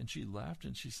 And she laughed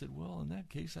and she said, "Well, in that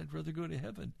case, I'd rather go to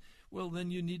heaven." "Well,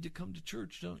 then you need to come to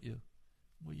church, don't you?"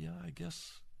 "Well, yeah, I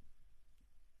guess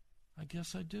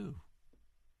I do."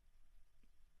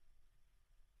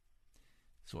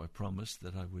 So I promised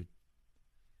that I would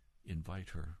invite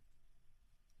her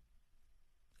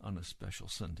on a special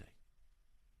Sunday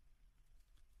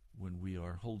when we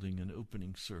are holding an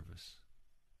opening service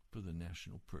for the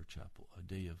National Prayer Chapel, a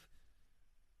day of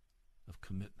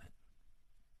commitment,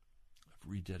 of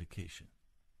rededication.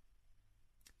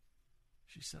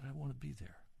 She said, "I want to be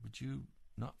there. Would you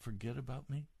not forget about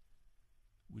me?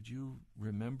 Would you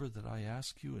remember that I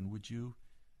asked you, and would you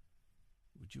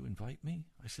invite me?"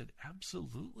 I said,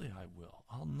 "Absolutely I will.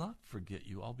 I'll not forget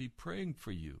you. I'll be praying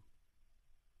for you."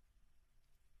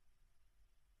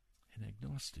 An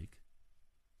agnostic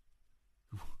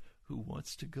who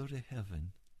wants to go to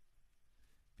heaven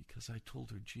because I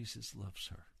told her Jesus loves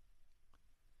her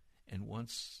and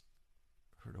wants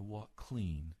her to walk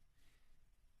clean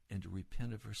and to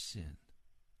repent of her sin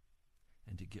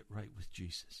and to get right with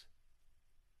Jesus.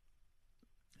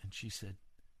 And she said,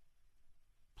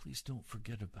 "Please don't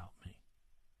forget about me."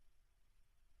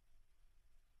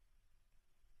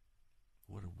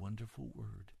 What a wonderful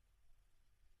word.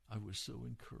 I was so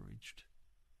encouraged.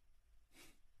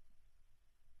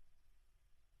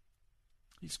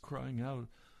 He's crying out,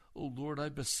 "Oh Lord, I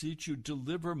beseech you,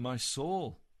 deliver my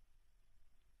soul."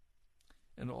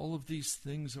 And all of these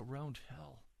things around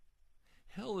hell.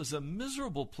 Hell is a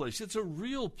miserable place. It's a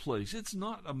real place. It's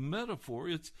not a metaphor.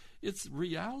 It's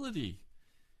reality.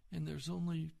 And there's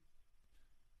only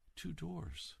two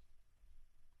doors.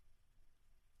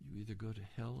 You either go to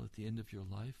hell at the end of your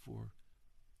life, or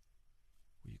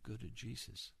you go to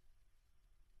Jesus.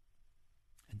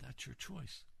 And that's your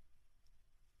choice.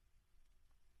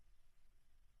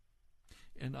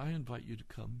 And I invite you to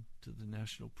come to the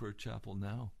National Prayer Chapel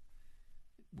now.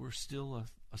 We're still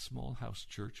a small house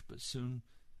church, but soon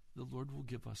the Lord will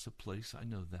give us a place. I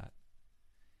know that.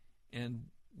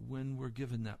 And when we're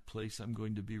given that place, I'm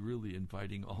going to be really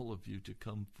inviting all of you to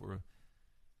come for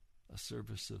a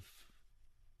service of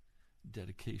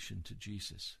dedication to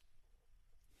Jesus.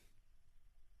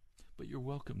 But you're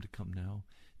welcome to come now.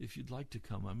 If you'd like to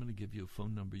come, I'm going to give you a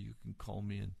phone number. You can call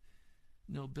me, and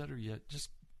no, better yet,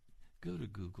 just go to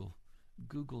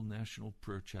Google National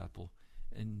Prayer Chapel,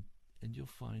 And you'll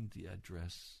find the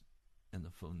address and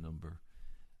the phone number.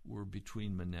 We're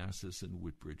between Manassas and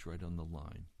Woodbridge, right on the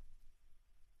line.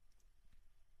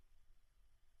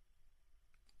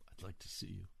 I'd like to see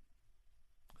you.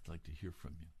 I'd like to hear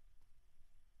from you.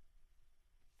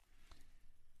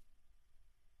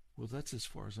 Well, that's as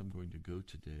far as I'm going to go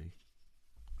today.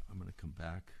 I'm going to come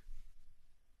back.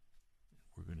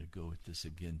 We're going to go at this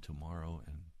again tomorrow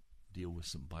and deal with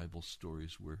some Bible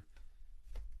stories where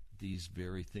these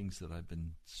very things that I've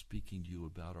been speaking to you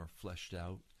about are fleshed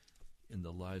out in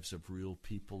the lives of real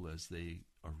people as they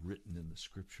are written in the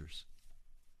Scriptures.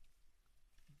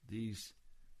 These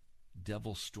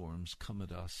devil storms come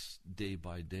at us day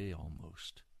by day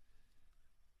almost.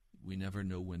 We never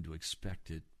know when to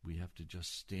expect it. We have to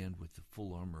just stand with the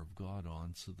full armor of God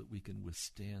on so that we can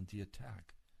withstand the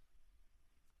attack.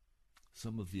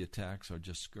 Some of the attacks are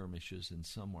just skirmishes and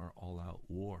some are all-out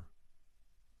war.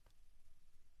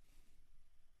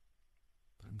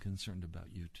 But I'm concerned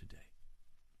about you today.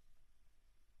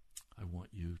 I want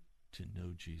you to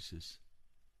know Jesus.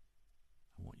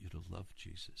 I want you to love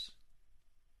Jesus.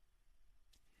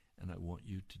 And I want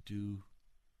you to do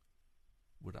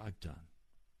what I've done.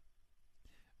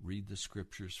 Read the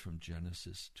Scriptures from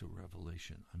Genesis to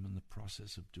Revelation. I'm in the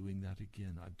process of doing that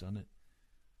again. I've done it.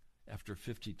 After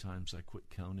 50 times, I quit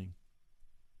counting.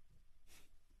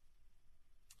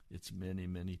 It's many,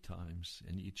 many times,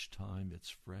 and each time it's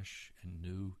fresh and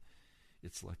new.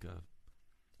 It's like a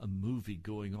movie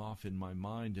going off in my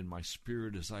mind and my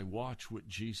spirit as I watch what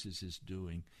Jesus is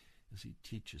doing as he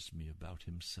teaches me about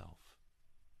himself.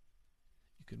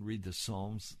 You can read the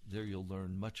Psalms. There you'll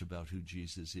learn much about who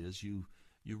Jesus is. You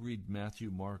read Matthew,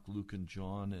 Mark, Luke, and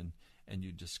John, and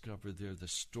you discover there the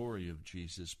story of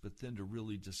Jesus, but then to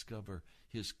really discover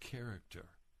his character,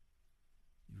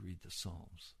 you read the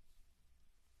Psalms.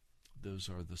 Those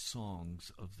are the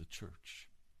songs of the church.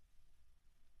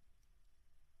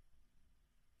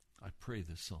 I pray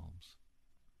the Psalms.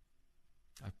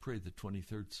 I pray the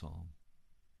 23rd Psalm.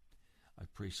 I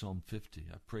pray Psalm 50.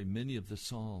 I pray many of the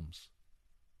Psalms.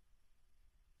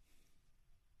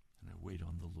 And I wait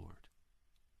on the Lord.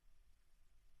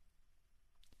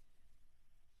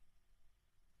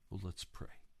 Well, let's pray.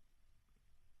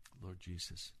 Lord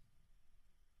Jesus,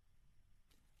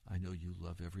 I know you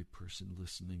love every person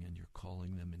listening and you're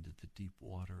calling them into the deep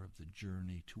water of the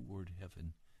journey toward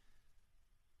heaven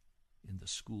in the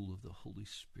school of the Holy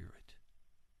Spirit.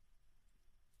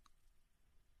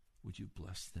 Would you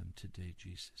bless them today,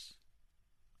 Jesus,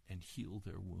 and heal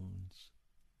their wounds?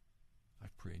 I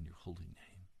pray in your holy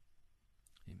name.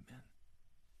 Amen.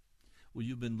 Well,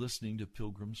 you've been listening to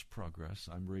Pilgrim's Progress.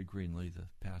 I'm Ray Greenley, the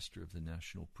pastor of the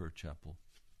National Prayer Chapel.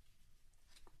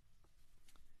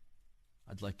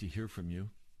 I'd like to hear from you.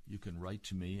 You can write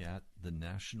to me at the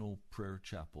National Prayer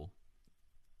Chapel,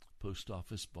 Post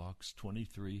Office Box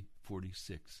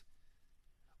 2346,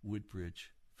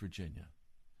 Woodbridge, Virginia,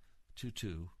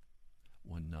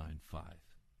 22195.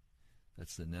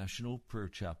 That's the National Prayer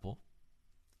Chapel,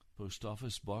 Post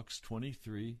Office Box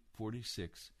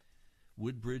 2346,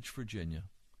 Woodbridge, Virginia,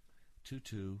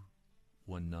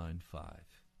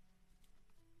 22195.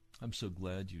 I'm so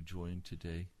glad you joined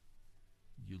today.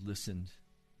 You listened.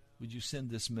 Would you send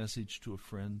this message to a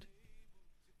friend?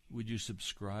 Would you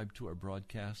subscribe to our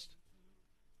broadcast?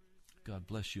 God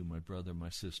bless you, my brother, my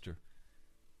sister.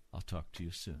 I'll talk to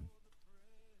you soon.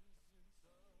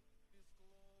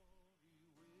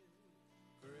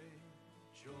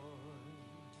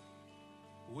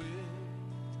 With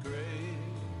great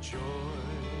joy,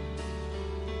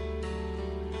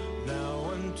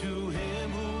 now unto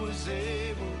him who is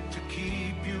able to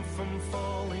keep you from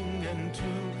falling and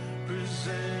to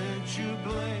present you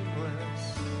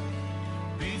blameless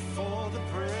before the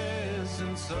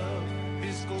presence of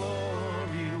his glory.